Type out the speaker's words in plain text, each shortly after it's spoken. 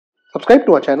Subscribe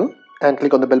to our channel and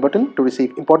click on the bell button to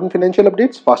receive important financial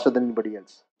updates faster than anybody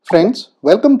else. Friends,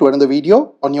 welcome to another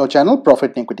video on your channel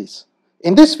Profit and Equities.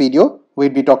 In this video, we'll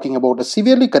be talking about a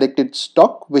severely corrected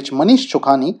stock which Manish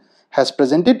Chokhani has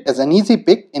presented as an easy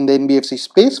pick in the NBFC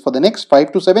space for the next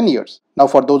 5 to 7 years. Now,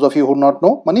 for those of you who do not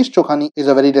know, Manish Chokhani is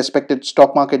a very respected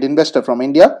stock market investor from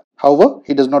India. However,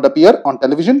 he does not appear on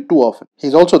television too often. He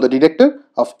is also the director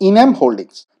of Enam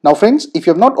Holdings. Now friends, if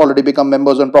you have not already become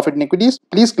members on Profit and Equities,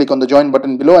 please click on the join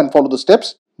button below and follow the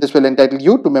steps. This will entitle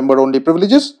you to member-only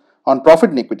privileges on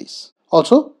Profit and Equities.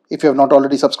 Also, if you have not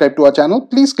already subscribed to our channel,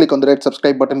 please click on the red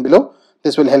subscribe button below.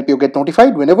 This will help you get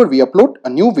notified whenever we upload a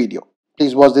new video.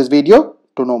 Please watch this video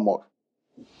to know more.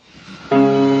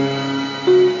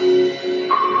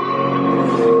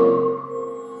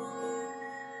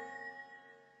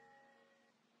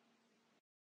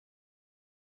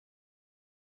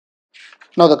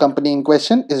 Now the company in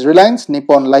question is Reliance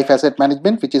Nippon Life Asset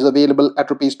Management, which is available at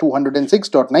Rs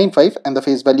 206.95 and the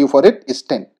face value for it is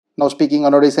 10. Now speaking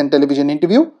on a recent television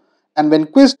interview, and when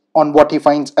quizzed on what he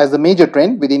finds as the major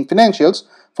trend within financials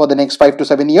for the next 5 to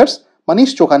 7 years,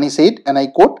 Manish Chokhani said, and I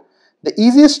quote, "The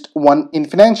easiest one in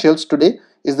financials today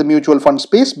is the mutual fund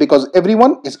space because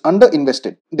everyone is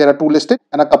underinvested. There are 2 listed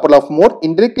and a couple of more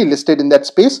indirectly listed in that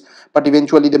space, but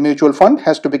eventually the mutual fund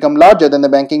has to become larger than the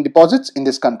banking deposits in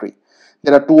this country.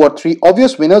 There are 2 or 3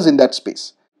 obvious winners in that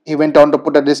space." He went on to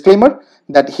put a disclaimer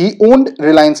that he owned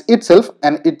Reliance itself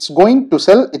and it's going to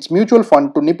sell its mutual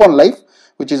fund to Nippon Life,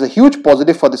 which is a huge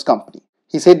positive for this company.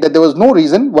 He said that there was no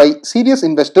reason why serious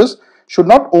investors should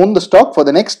not own the stock for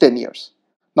the next 10 years.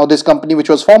 Now this company, which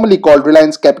was formerly called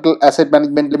Reliance Capital Asset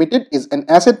Management Limited, is an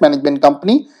asset management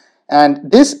company and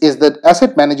this is the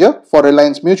asset manager for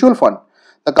Reliance Mutual Fund.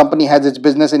 The company has its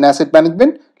business in asset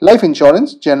management, life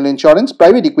insurance, general insurance,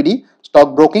 private equity,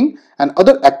 stock broking and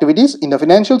other activities in the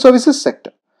financial services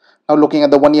sector. Now looking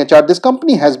at the 1-year chart, this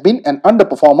company has been an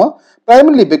underperformer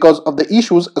primarily because of the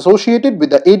issues associated with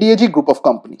the ADAG group of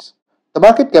companies. The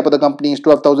market cap of the company is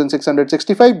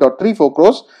 12,665.34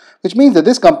 crores, which means that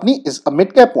this company is a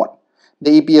mid-cap one.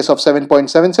 The EPS of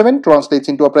 7.77 translates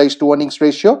into a price to earnings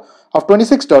ratio of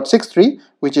 26.63,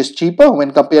 which is cheaper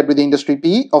when compared with the industry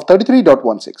PE of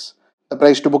 33.16. The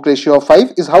price to book ratio of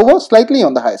 5 is however slightly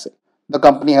on the high side. The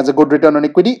company has a good return on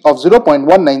equity of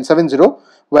 0.1970,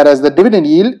 whereas the dividend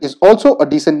yield is also a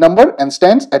decent number and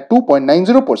stands at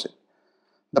 2.90%.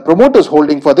 The promoters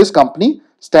holding for this company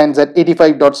stands at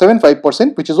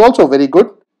 85.75%, which is also very good,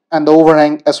 and the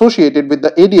overhang associated with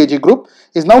the ADAG group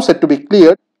is now set to be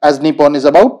cleared as Nippon is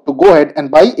about to go ahead and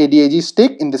buy ADAG's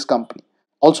stake in this company.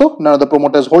 Also, none of the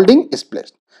promoters holding is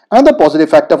pledged. Another positive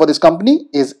factor for this company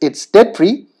is it's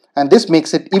debt-free and this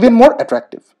makes it even more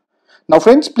attractive. Now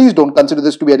friends, please don't consider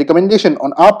this to be a recommendation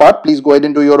on our part. Please go ahead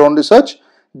and do your own research.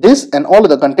 This and all of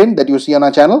the content that you see on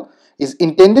our channel is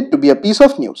intended to be a piece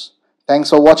of news. Thanks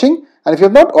for watching, and if you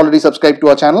have not already subscribed to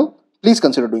our channel, please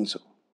consider doing so.